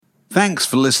Thanks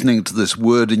for listening to this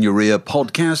Word in Your Ear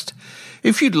podcast.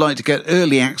 If you'd like to get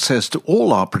early access to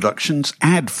all our productions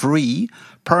ad-free,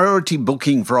 priority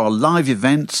booking for our live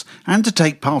events, and to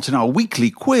take part in our weekly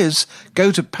quiz,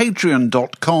 go to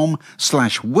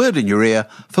patreon.com/wordinyourear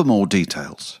for more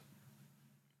details.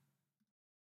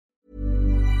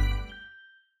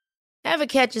 Ever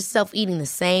catch yourself eating the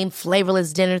same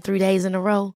flavorless dinner 3 days in a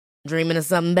row? Dreaming of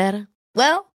something better?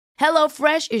 Well,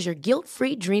 HelloFresh is your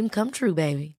guilt-free dream come true,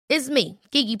 baby. It's me,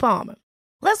 Keke Palmer.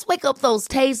 Let's wake up those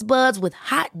taste buds with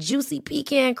hot, juicy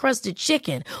pecan-crusted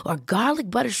chicken or garlic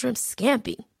butter shrimp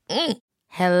scampi.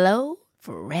 Hello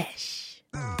Fresh.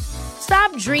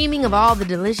 Stop dreaming of all the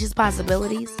delicious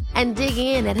possibilities and dig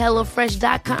in at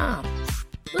HelloFresh.com.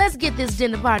 Let's get this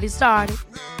dinner party started.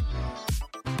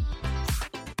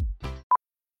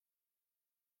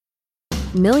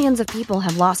 Millions of people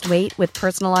have lost weight with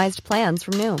personalized plans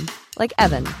from Noom. Like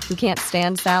Evan, who can't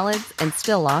stand salads and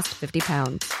still lost 50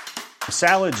 pounds.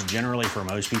 Salads generally for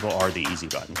most people are the easy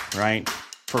button, right?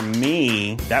 For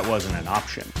me, that wasn't an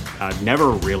option. I never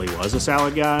really was a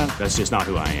salad guy. That's just not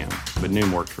who I am. But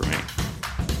Noom worked for me.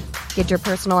 Get your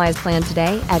personalized plan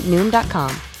today at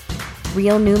Noom.com.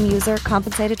 Real Noom user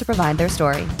compensated to provide their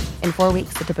story. In 4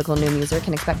 weeks, the typical Noom user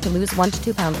can expect to lose 1 to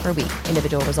 2 pounds per week.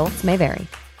 Individual results may vary.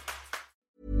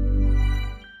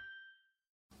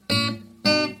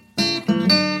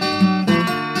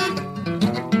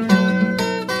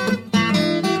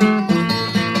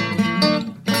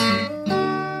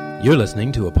 You're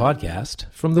listening to a podcast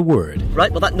from The Word.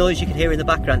 Right, well, that noise you can hear in the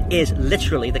background is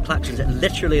literally the klaxons,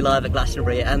 literally live at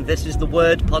Glastonbury, and this is The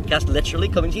Word podcast, literally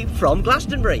coming to you from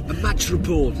Glastonbury. A match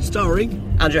report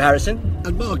starring Andrew Harrison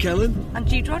and Mark Ellen and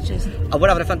Jude Rogers. And we're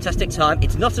having a fantastic time.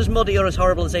 It's not as muddy or as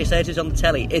horrible as they say it is on the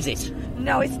telly, is it?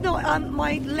 No, it's not.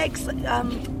 My legs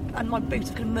and my boots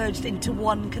have merged into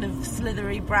one kind of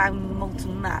slithery brown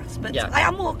molten mass, but yeah. I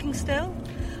am walking still.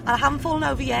 I haven't fallen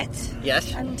over yet.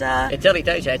 Yes. And it's only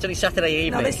Thursday. It's only Saturday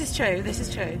evening. No, this is true. This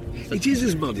is true. It is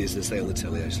as muddy as they say on the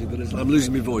telly, actually, but I'm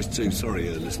losing my voice too. Sorry,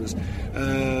 listeners.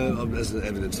 As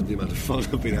evidence of the amount of fun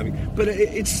I've been having. But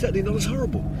it's certainly not as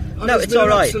horrible. No, it's all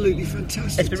right. Absolutely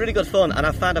fantastic. It's been really good fun, and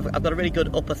I've found I've got a really good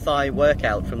upper thigh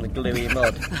workout from the gluey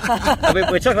mud. we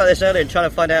were talking about this earlier and trying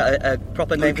to find out a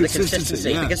proper name for the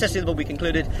consistency. Yeah. The consistency of the one we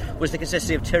concluded was the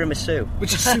consistency of tiramisu.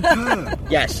 Which is superb.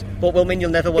 Yes, but will mean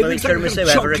you'll never want to eat tiramisu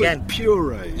ever again.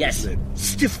 Puree. Yes.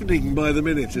 Stiffening by the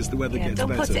minute as the weather gets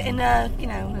better. Don't put it in a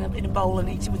bowl and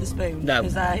eat it with a spoon. No.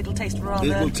 Because it'll taste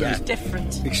rather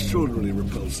different. Extraordinarily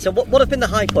repulsive. So what have been the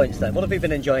high points then? What have you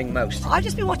been enjoying most? I've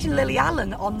just been watching Lily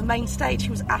Allen on the main stage. She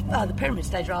was at the pyramid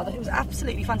stage rather. It was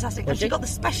absolutely fantastic. And she got the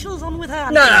specials on with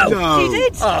her. No. She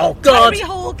did. Oh God. Terry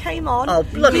Hall came on. Oh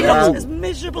bloody he hell. looked as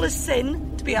miserable as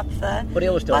sin to be up there. But he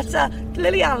always does. But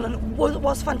Lily Allen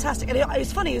was fantastic. And it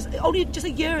was funny. It was only just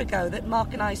a year ago that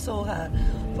Mark and I saw her.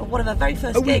 One of her very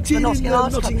first gigs for Notting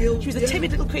Arts Club. She was a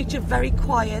timid little creature, very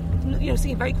quiet,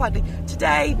 singing very quietly.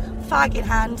 Today, fag in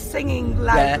hand, singing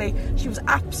loudly. Yeah. She was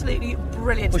absolutely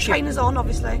brilliant. Trainers on,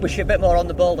 obviously. Was she a bit more on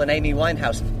the ball than Amy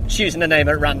Winehouse, choosing a name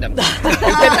at random? Who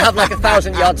didn't have like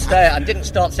 1,000-yard stare and didn't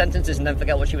start sentences and then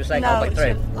forget what she was saying halfway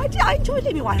through. I enjoyed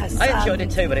Amy Winehouse. I enjoyed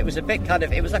it too, but it was a bit kind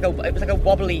of, it was like a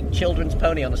wobbly children's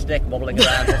pony on a stick wobbling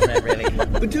around, wasn't it? Really.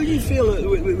 But do you feel that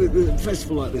with a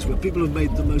festival like this, where people have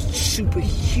made the most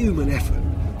superhuman effort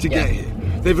to get here?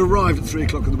 They've arrived at 3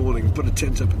 o'clock in the morning and put a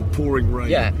tent up in the pouring rain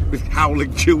with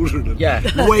howling children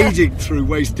and wading through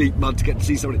waist-deep mud to get to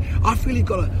see somebody. I feel you've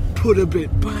got to put a bit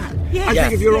back. I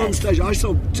think if you're on stage, I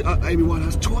saw Amy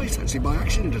Winehouse twice actually by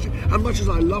accident. And much as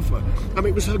I love her, I mean,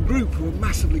 it was her group who were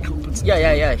massively compensating.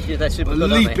 Yeah. They're super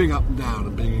good, leaping up and down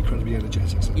and being incredibly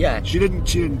energetic. So she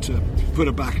didn't put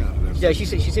her back out of it. Yeah, she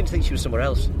seemed to think she was somewhere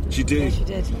else. She did. Yeah, she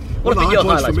did. One of the high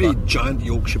points for me, giant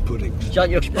Yorkshire puddings.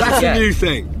 Giant Yorkshire puddings. That's a new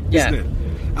thing, isn't it?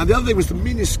 And the other thing was the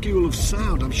minuscule of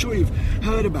sound. I'm sure you've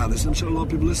heard about this. I'm sure a lot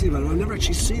of people listening about it. I've never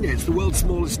actually seen it. It's the world's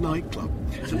smallest nightclub.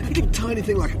 It's a little tiny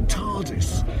thing like a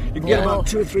TARDIS. You can get about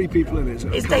 2 or 3 people in it.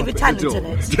 Is David Tennant in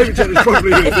it? David Tennant's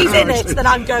probably in it. If he's in it, then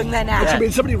I'm going there now. I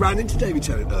mean, somebody ran into David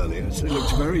Tennant earlier, so he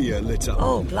looked very lit up.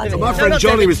 Oh, bloody My friend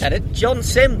Johnny was... John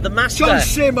Sim, the master. John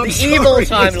Sim, I'm the sorry. evil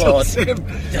Time Lord.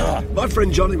 My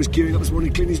friend Johnny was queuing up this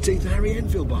morning to clean his teeth, and Harry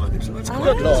Enfield behind him, so that's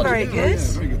quite good. That's very good. Yeah,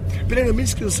 very good. But in a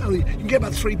minuscule sound, you can get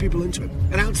about 3 people into it.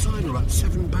 And outside are about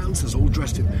 7 bouncers, all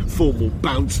dressed in formal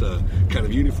bouncer kind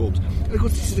of uniforms. And of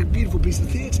course, this is a beautiful piece of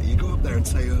theatre. You go up there and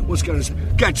say, what's going on? Say,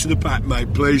 get to the back,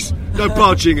 mate, please. No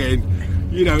barging in.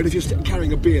 You know, and if you're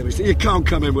carrying a beer, they say, you can't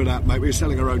come in with that, mate. We're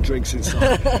selling our own drinks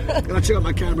inside. And I took out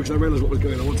my camera because I realised what was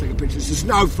going on. I want to take a picture. He says,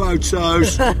 no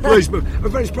photos. Please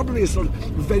move. It's probably a sort of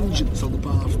vengeance on the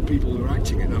part of people who are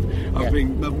acting it. I've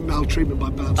been maltreatment by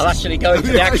bouncers. I'll actually go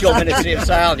into the actual Ministry of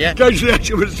Sound, yeah? Go to the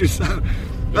actual Ministry of Sound.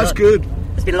 That's good.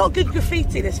 There's been a lot of good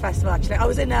graffiti this festival, actually. I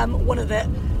was in one of the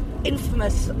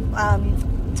infamous...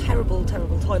 terrible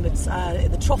toilets,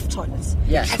 the trough toilets.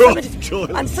 Yeah.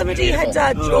 And somebody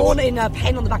had drawn in a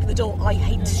pen on the back of the door, I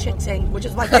hate shitting, which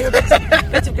is my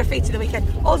favourite bit of graffiti of the weekend.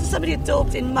 Also, somebody had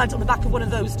daubed in mud on the back of one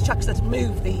of those chucks that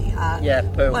move the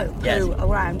poo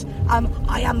around.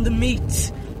 I am the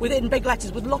meat. Within big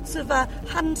letters with lots of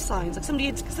hand signs. Like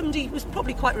somebody was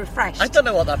probably quite refreshed. I don't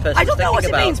know what that person. I don't know what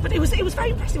it means, but it was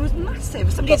very impressive. It was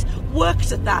massive. Somebody's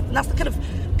worked at that, and that's the kind of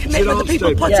commitment that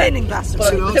people put in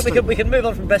Glastonbury. I think we can move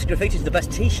on from best graffiti to the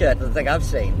best T-shirt. The thing I've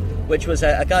seen, which was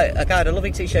a guy had a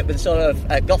lovely T-shirt with sort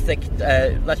of gothic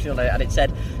lettering on it, and it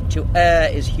said, "To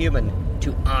err is human,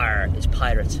 to R is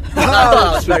pirate."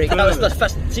 That was the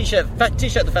best T-shirt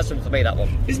of the festival for me, that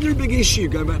one. Isn't there a big issue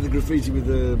going back to the graffiti with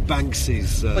the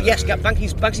Banksy's? Well, yes,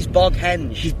 Banksy's Bog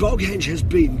Henge. His Bog Henge has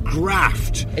been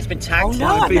graphed. It's been tagged. Oh no,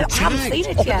 I haven't seen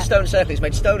it Up yet. in Stone Circle, he's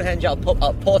made Stonehenge out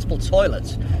of portable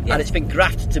toilets, and it's been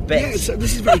grafted to bits. Yeah, so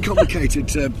this is a very complicated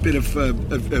bit of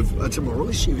it's a moral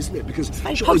issue, isn't it? Because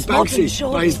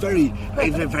Banksy, by his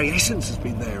very essence, has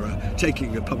been there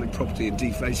taking a public property and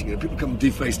defacing it. People come and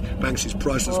deface Banksy's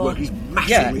priceless work. He's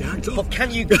massively hacked off. But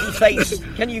can you deface?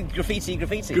 Can you graffiti? Can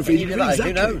you do that? Exactly.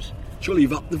 Who knows? Surely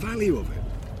you've upped the value of it.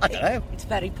 I don't know. It's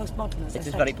very postmodern. It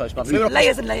is very postmodern.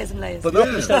 Layers and layers and layers. But we were up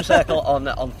in the Stone Circle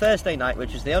on Thursday night,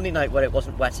 which was the only night where it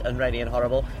wasn't wet and rainy and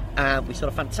horrible. And we saw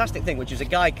a fantastic thing, which was a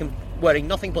guy wearing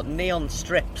nothing but neon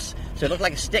strips. So it looked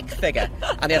like a stick figure.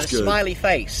 And he had a smiley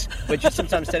face, which would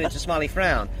sometimes turn into a smiley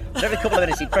frown. But every couple of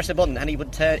minutes he'd press a button and it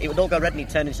would all go red and he'd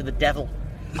turn into the devil.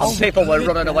 And people were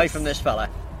running away from this fella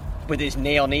with his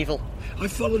neon evil. I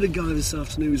followed a guy this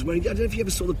afternoon who was wearing... I don't know if you ever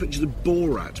saw the pictures of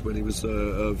Borat when he was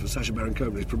of Sacha Baron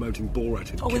Cohen. He was promoting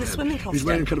Borat in Cannes. With a swimming costume. He was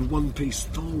wearing a kind of one-piece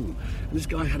thong. And this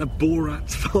guy had a Borat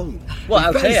thong. Well,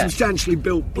 out very here. Substantially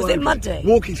built bloke. Was it muddy?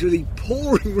 Walking through the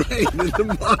pouring rain in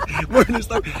the mud, wearing his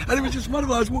thong. And it was just one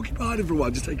of us. I was walking behind him for a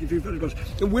while, just taking a few photographs.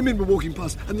 And women were walking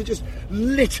past, and they just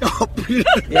lit up,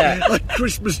 like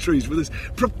Christmas trees with this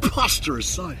preposterous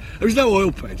sight. There was no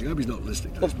oil painting. I hope he's not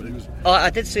listening to this, but it was... I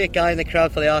did see a guy in the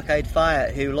crowd for the Arcade Fire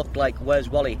who looked like Where's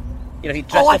Wally? You know, he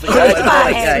dressed up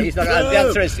as he's not. The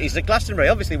answer is he's at Glastonbury.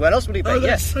 Obviously, where else would he be?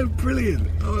 That's so brilliant.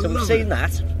 So we've seen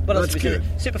that. What else have we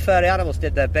seen? Super Furry Animals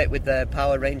did their bit with the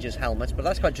Power Rangers helmets, but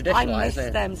that's quite traditional, I isn't it?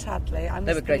 missed them, sadly.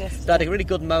 They were great. They had a really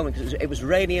good moment because it was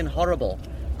rainy and horrible,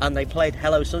 and they played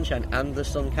Hello Sunshine, and the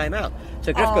sun came out.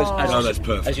 So Griff goes, that's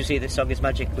perfect. As you see, this song is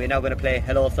magic. We're now going to play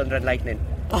Hello Thunder and Lightning,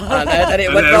 and then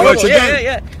it went horrible.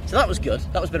 Yeah. So that was good.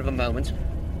 That was a bit of a moment.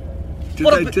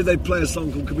 Did they play a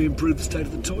song called "Can We Improve the State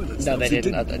of the Toilets"? No, they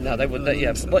didn't. No, they wouldn't.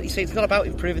 Yeah, but you see, it's not about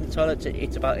improving the toilets.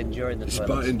 It's about enjoying the toilets. It's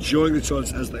about enjoying the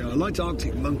toilets as they are. I liked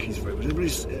Arctic Monkeys very much. Everybody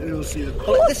see it?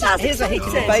 Well, here's a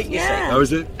heated debate. You see, how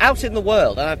is it? Out in the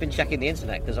world, and I've been checking the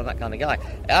internet because I'm that kind of guy.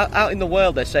 Out in the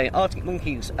world, they're saying Arctic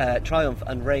Monkeys triumph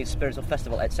and raise spirits of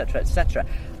festival, etc., etc.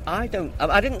 I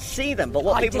didn't see them, but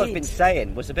what people have been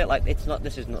saying was a bit like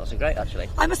this is not so great actually.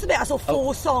 I must admit, I saw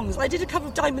 4 songs. I did a cover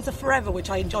of Diamonds Are Forever,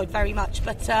 which I enjoyed very much.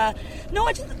 But no,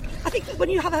 I think that when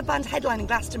you have a band headlining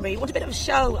Glastonbury, you want a bit of a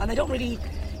show, and they don't really,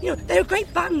 they're a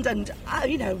great band, and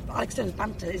Alex Turner's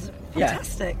banter is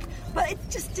fantastic. But it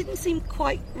just didn't seem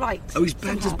quite right. Oh, his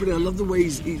banter's brilliant. I love the way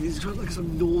he's kind of like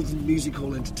some northern music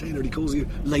hall entertainer, and he calls you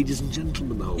ladies and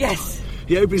gentlemen the whole time.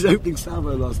 He opened his opening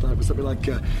salvo last night with something like,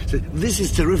 "This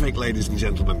is terrific, ladies and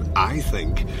gentlemen, I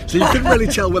think." So you couldn't really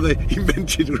tell whether he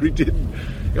meant it or he didn't.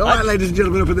 All right, ladies and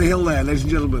gentlemen, up in the hill there, ladies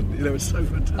and gentlemen. It's so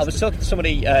fantastic. I was talking to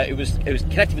somebody who was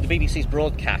connected with the BBC's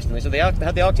broadcast, and they said they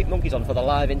had the Arctic Monkeys on for the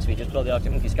live interview just before the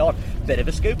Arctic Monkeys go on. Bit of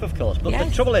a scoop, of course. But the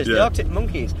trouble is, the Arctic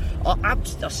Monkeys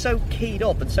are so keyed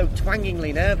up and so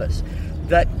twangingly nervous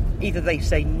that either they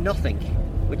say nothing,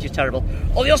 which is terrible,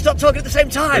 or they'll stop talking at the same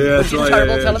time, which is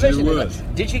terrible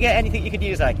television. Did you get anything you could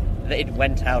use like that it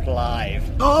went out live?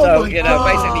 Oh,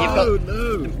 basically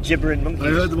you've got gibbering monkeys. I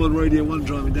heard them on Radio 1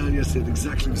 driving down yesterday,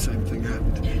 exactly the same thing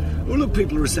happened. Well, look,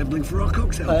 people are assembling for our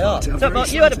cocktail party. So,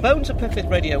 Mark, you had a bone to pick with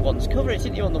Radio 1's coverage,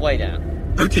 didn't you, on the way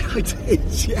down? Oh, I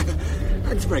did, yeah.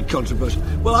 That's very controversial.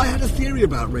 Well, I had a theory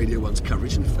about Radio 1's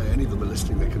coverage, and if any of them are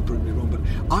listening, they can prove me wrong, but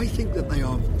I think that they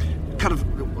are kind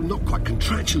of, not quite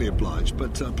contractually obliged,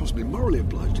 but possibly morally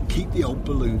obliged to keep the old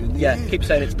balloon in the air. Yeah, keep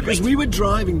saying it's because we were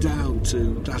driving down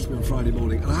to Glastonbury on Friday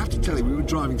morning, and I have to tell you, we were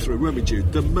driving through, weren't we,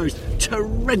 Jude, the most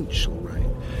torrential rain.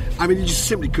 I mean, you just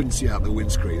simply couldn't see out the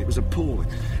windscreen. It was appalling.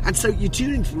 And so you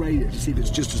tune into the radio to see if it's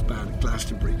just as bad at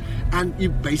Glastonbury, and you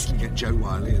basically get Jo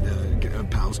Whiley and her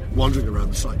pals wandering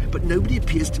around the site, but nobody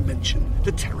appears to mention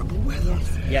the terrible weather.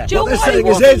 Yeah. What they're saying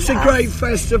is, it's a great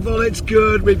festival, it's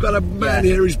good, we've got a man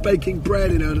here who's baking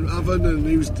bread in an oven, and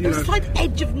he was, There was a slight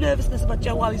edge of nervousness about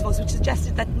Jo Whiley's voice, which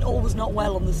suggested that all was not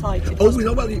well on the site. It was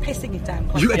not well. Pissing it down.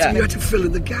 You had to fill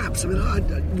in the gaps. I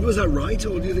mean, was that right,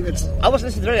 or do you think it's... I wasn't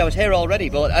listening to the radio, I was here already,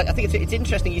 but I think it's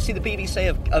interesting. You see the BBC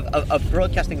of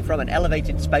broadcasting from an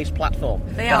elevated space platform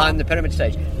behind the pyramid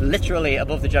stage, literally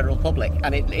above the general public,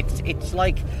 and it's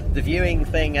like the viewing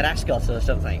thing at Ascot or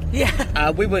something.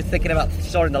 Yeah. We were thinking about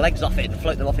sawing the legs off it and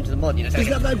floating them off into the mud. Is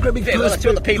that great big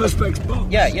Perspex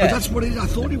box? Yeah. Oh, that's what I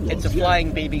thought it was. It's a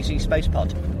flying BBC space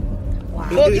pod. Wow.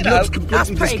 It looks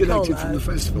completely disconnected from the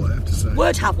festival, I have to say.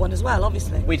 Word have one as well,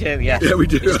 obviously. We do, yeah. Yeah, we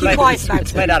do.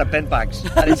 It's made out of bin bags,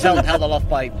 and it's held aloft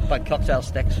by cocktail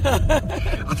sticks.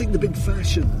 I think the big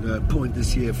fashion point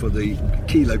this year for the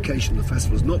key location of the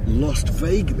festival is not Las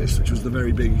Vegas, which was the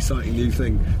very big, exciting new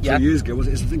thing 3 years ago.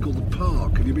 It's a thing called the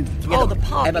Park. Have you been to the Park? Oh, the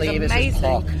Park Emily is amazing.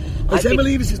 Park. Oh, it's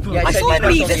Emily Evis's Park. I saw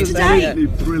Emily Evis today.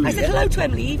 Brilliant. I said hello to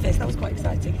Emily Evis. That was quite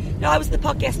exciting. No, I was at the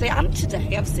Park yesterday and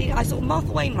today. I saw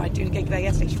Martha Wainwright doing a gig there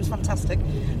yesterday. She was fantastic.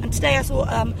 And today I saw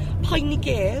Piney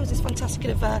Gear, who's this fantastic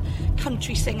kind of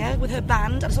country singer with her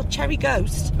band. And I saw Cherry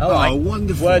Ghost. Oh,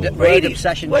 wonderful. Word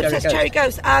obsession. Word obsessed Cherry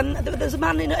Ghost. And there's a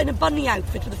man in a bunny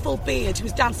outfit with a full beard who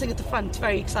was dancing at the front,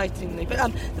 very excitingly.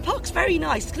 But the Park's very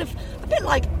nice. It's kind of a bit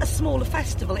like a smaller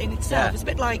festival in itself. Yeah. It's a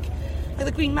bit like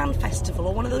the Green Man Festival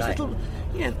or one of those little,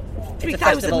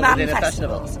 3,000 man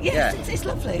festivals. Yes, yeah. It's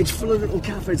lovely. It's full of little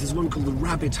cafes. There's one called the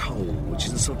Rabbit Hole, which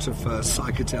is a sort of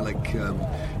psychedelic,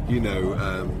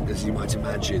 as you might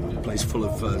imagine, a place full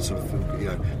of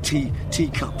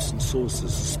teacups and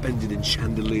saucers suspended in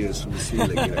chandeliers from the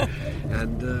ceiling.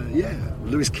 And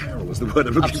Lewis Carroll was the word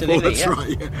I'm looking for. That's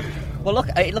right. Yeah. Well, look,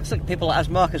 it looks like people, as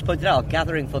Mark has pointed out, are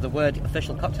gathering for the Word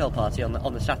official cocktail party on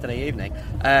the Saturday evening.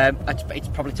 It's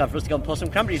probably time for us to go and pour some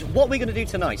cranberries. What are we going to do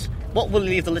tonight? What will we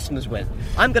leave the listeners with?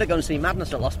 I'm going to go and see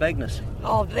Madness at Las Vegas.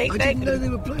 Oh, I didn't know they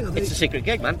were playing. It's a secret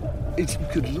gig, man. It's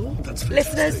good lord, that's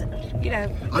fantastic. Listeners,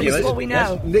 this is what we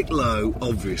know. Yes. Nick Lowe,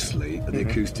 obviously, at the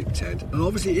Acoustic Tent, and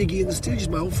obviously Iggy and the Stooges.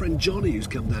 My old friend Johnny, who's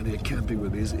come down here camping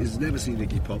with me, has never seen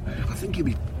Iggy Pop. I think he'll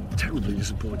be terribly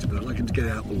disappointed, but I'd like him to get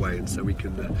out of the way and so we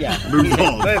can move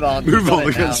on. Move on.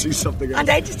 We can see something else. And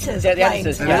editors, the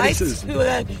editors, who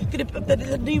are going to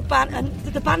the new band and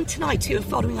the band tonight who are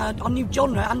following our new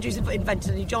genre. Andrew's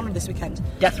invented a new genre this weekend.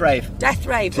 Death rave.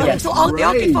 Well, so the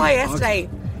Arcade Fire yesterday.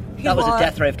 That was a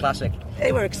Death rave classic.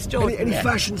 They were extraordinary. Any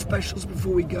fashion specials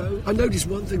before we go? I noticed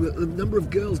one thing, that the number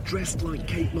of girls dressed like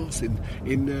Kate Moss in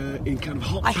kind of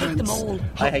hot pants, hate them all.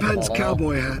 Hot pants,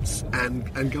 cowboy hats, and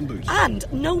gumboots.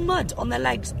 And no mud on their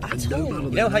legs at all. You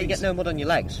know how you get no mud on your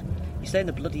legs? You stay in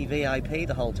the bloody VIP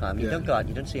the whole time. You don't go out.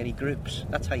 You don't see any groups.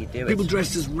 That's how you do it. People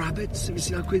dressed as rabbits. Have you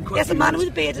seen quite Yes, a man with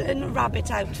a beard and a rabbit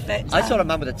outfit. I saw a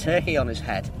man with a turkey on his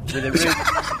head with a rude,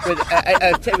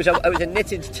 it was a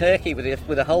knitted turkey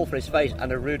with a hole for his face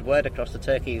and a rude word across the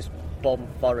turkey's bum,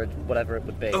 forehead, whatever it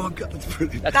would be. Oh, God, that's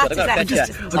brilliant. I've got to tell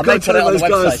you, those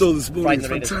guys I saw this morning. It's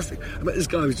fantastic. I met this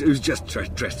guy who's just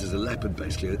dressed as a leopard,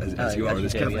 basically, as you are in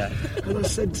this cafe. Yeah. And I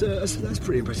said, that's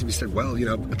pretty impressive. He said, well,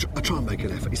 I try and make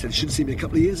an effort. He said, you should have seen me a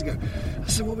couple of years ago. I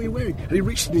said, what were you wearing? And he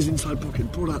reached in his inside pocket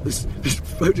and pulled out this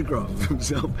photograph of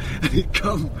himself, and he'd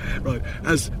come, right,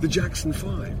 as the Jackson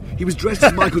 5. He was dressed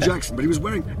as Michael Jackson, but he was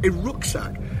wearing a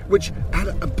rucksack, which had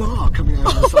a bar coming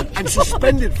out of the side, and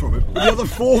suspended from it with the other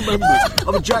 4 members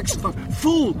of the Jackson 5,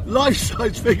 full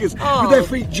life-size figures with their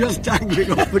feet just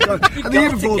dangling off the ground. And the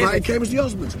year before that, he came as the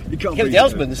Osmonds. He came as the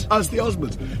Osmonds? As the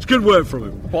Osmonds. It's a good word from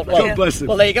him. God bless him.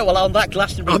 Well, there you go. Well, on that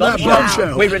Glastonbury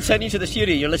bombshell, we return you to the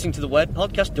studio. You're listening to The Word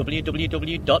podcast,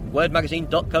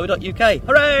 www.wordmagazine.co.uk.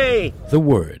 Hooray! The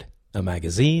Word, a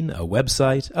magazine, a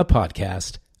website, a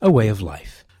podcast, a way of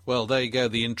life. Well, there you go,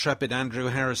 the intrepid Andrew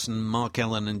Harrison, Mark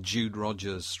Ellen and Jude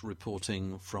Rogers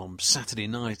reporting from Saturday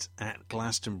night at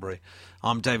Glastonbury.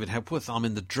 I'm David Hepworth, I'm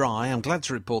in the dry. I'm glad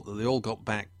to report that they all got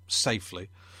back safely,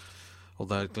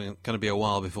 although it's going to be a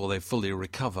while before they fully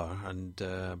recover, and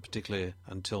particularly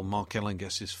until Mark Ellen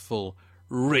gets his full,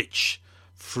 rich,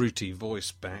 fruity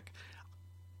voice back.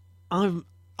 I've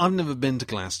never been to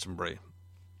Glastonbury,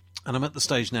 and I'm at the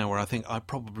stage now where I think I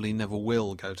probably never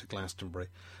will go to Glastonbury.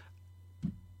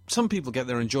 Some people get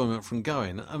their enjoyment from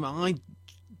going. I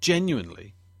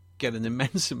genuinely get an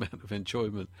immense amount of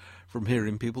enjoyment from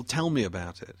hearing people tell me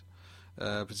about it,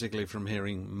 particularly from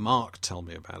hearing Mark tell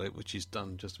me about it, which he's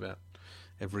done just about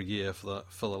every year for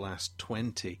the last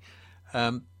 20.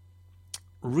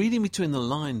 reading between the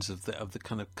lines of the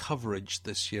kind of coverage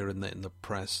this year in the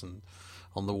press and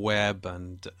on the web,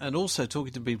 and also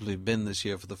talking to people who've been this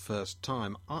year for the first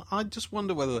time, I just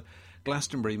wonder whether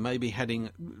Glastonbury may be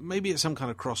at some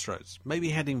kind of crossroads, maybe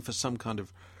heading for some kind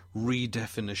of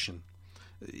redefinition.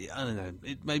 I don't know.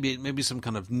 It maybe some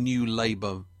kind of new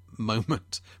Labour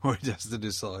moment where it has to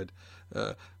decide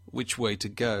which way to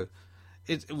go.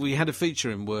 We had a feature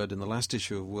in Word in the last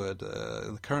issue of Word,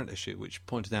 the current issue, which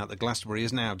pointed out that Glastonbury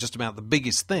is now just about the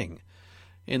biggest thing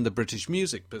in the British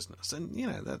music business. And,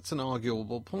 that's an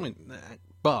arguable point.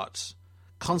 But,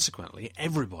 consequently,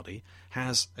 everybody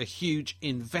has a huge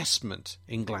investment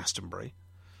in Glastonbury,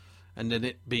 and in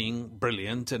it being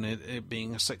brilliant, and it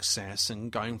being a success,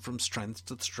 and going from strength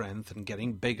to strength, and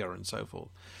getting bigger, and so forth.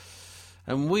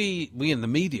 And we in the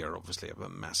media obviously have a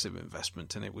massive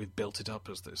investment in it. We've built it up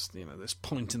as this, this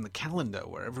point in the calendar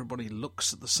where everybody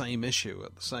looks at the same issue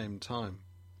at the same time.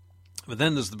 But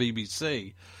then there's the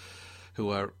BBC, who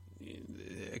are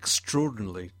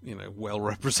extraordinarily, well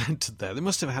represented there. They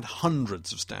must have had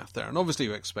hundreds of staff there, and obviously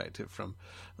you expect it from,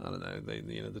 I don't know,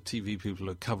 the TV people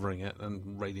who are covering it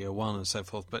and Radio 1 and so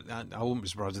forth. But I wouldn't be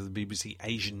surprised if the BBC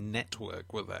Asian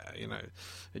Network were there.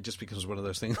 It just becomes one of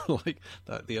those things like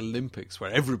the Olympics,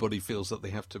 where everybody feels that they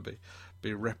have to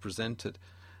be represented.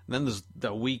 And then there's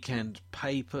the weekend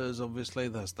papers, obviously.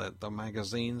 There's the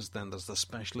magazines. Then there's the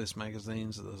specialist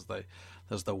magazines. There's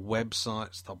the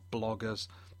websites, the bloggers.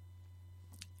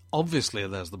 Obviously,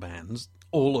 there's the bands,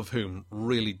 all of whom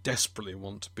really desperately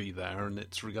want to be there, and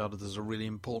it's regarded as a really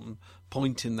important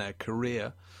point in their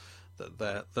career that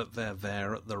they're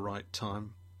there at the right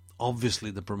time.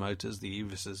 Obviously, the promoters, the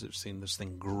Evises, have seen this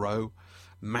thing grow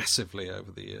massively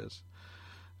over the years.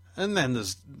 And then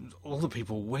there's all the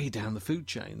people way down the food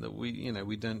chain that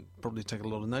we don't probably take a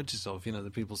lot of notice of. The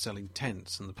people selling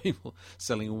tents, and the people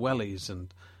selling wellies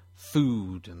and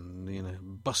food,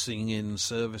 and bussing in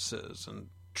services and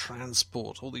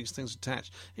transport, all these things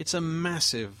attached. It's a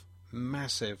massive,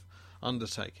 massive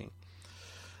undertaking.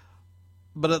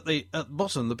 But at the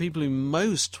bottom, the people who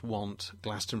most want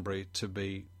Glastonbury to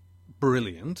be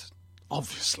brilliant,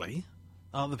 obviously,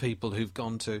 are the people who've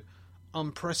gone to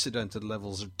unprecedented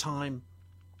levels of time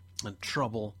and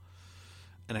trouble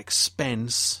and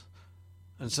expense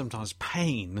and sometimes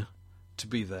pain to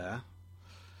be there.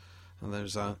 And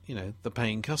those are, the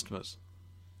paying customers.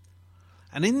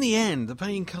 And in the end, the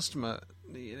paying customer,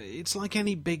 it's like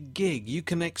any big gig. You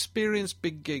can experience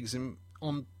big gigs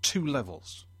on two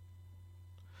levels.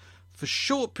 For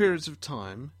short periods of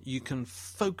time, you can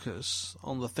focus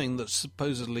on the thing that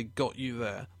supposedly got you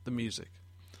there, the music.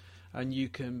 And you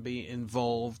can be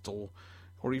involved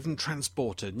or even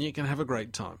transported, and you can have a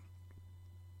great time.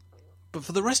 But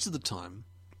for the rest of the time,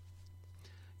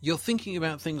 you're thinking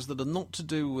about things that are not to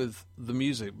do with the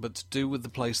music, but to do with the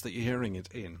place that you're hearing it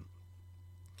in.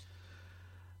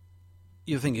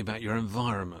 You're thinking about your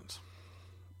environment.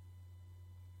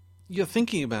 You're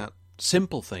thinking about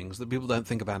simple things that people don't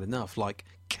think about enough, like,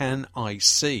 can I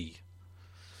see?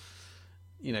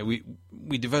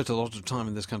 We devote a lot of time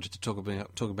in this country to talk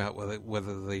about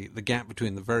whether the gap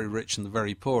between the very rich and the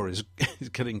very poor is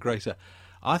getting greater.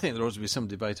 I think there ought to be some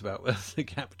debate about whether the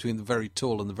gap between the very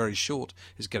tall and the very short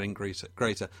is getting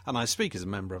greater. And I speak as a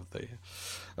member of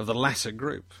the latter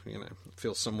group.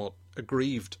 Feel somewhat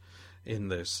aggrieved in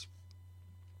this.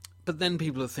 But then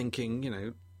people are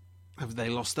thinking, have they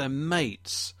lost their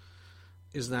mates?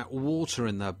 Is that water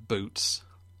in their boots?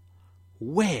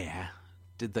 Where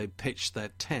did they pitch their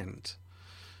tent?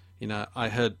 I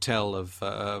heard tell of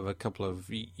a couple of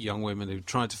young women who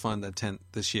tried to find their tent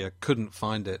this year, couldn't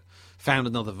find it, found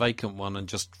another vacant one and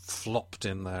just flopped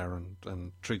in there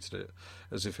and treated it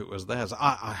as if it was theirs.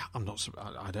 I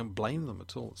don't blame them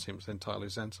at all. It seems entirely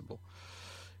sensible.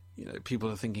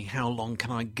 People are thinking, how long can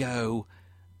I go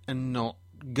and not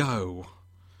go?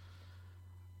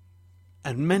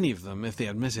 And many of them, if they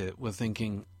admit it, were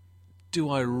thinking, do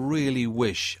I really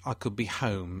wish I could be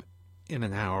home in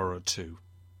an hour or two?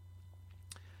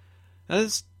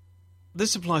 And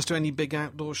this applies to any big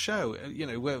outdoor show,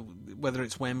 whether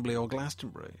it's Wembley or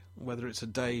Glastonbury, whether it's a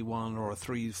day one or a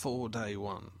 3-4 day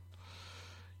one.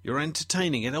 You're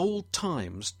entertaining at all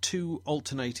times two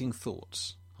alternating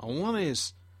thoughts. And one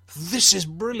is, this is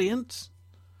brilliant.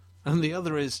 And the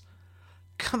other is,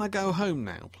 can I go home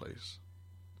now, please?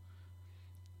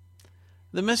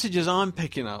 The messages I'm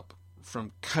picking up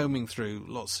from combing through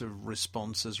lots of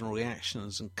responses and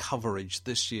reactions and coverage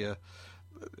this year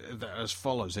as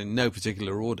follows, in no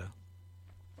particular order.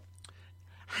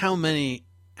 How many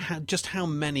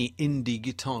indie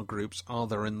guitar groups are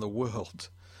there in the world?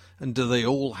 And do they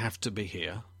all have to be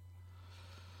here?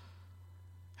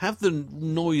 have the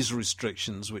noise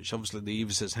restrictions, which obviously the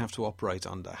Evises have to operate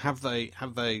under, have they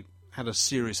had a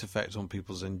serious effect on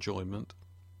people's enjoyment?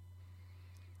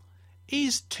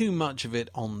 Is too much of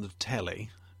it on the telly?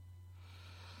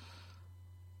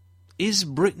 Is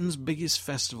Britain's biggest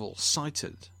festival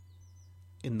sited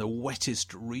in the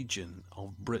wettest region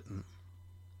of Britain?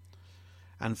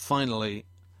 And finally,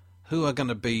 who are going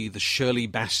to be the Shirley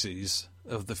Bassies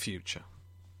of the future?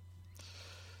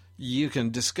 You can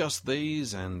discuss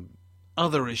these and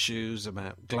other issues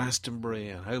about Glastonbury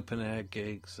and open-air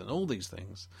gigs and all these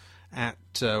things at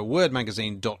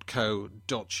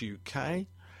wordmagazine.co.uk.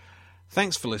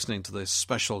 Thanks for listening to this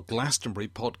special Glastonbury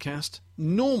podcast.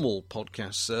 Normal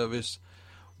podcast service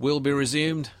will be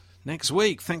resumed next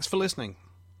week. Thanks for listening.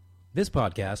 This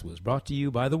podcast was brought to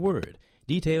you by The Word.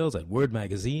 Details at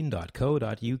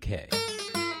wordmagazine.co.uk.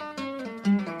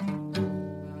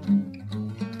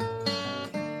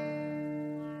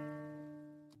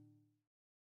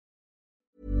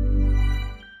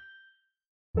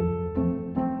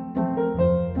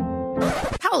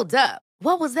 Hold up.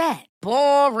 What was that?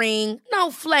 Boring.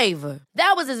 No flavor.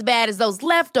 That was as bad as those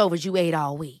leftovers you ate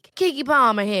all week. Keke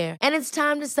Palmer here, and it's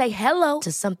time to say hello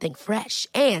to something fresh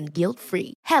and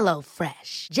guilt-free. Hello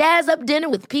Fresh. Jazz up dinner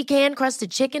with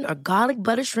pecan-crusted chicken or garlic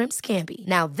butter shrimp scampi.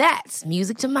 Now that's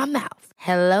music to my mouth.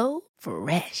 Hello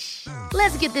Fresh.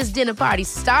 Let's get this dinner party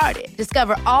started.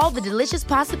 Discover all the delicious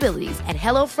possibilities at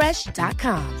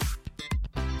HelloFresh.com.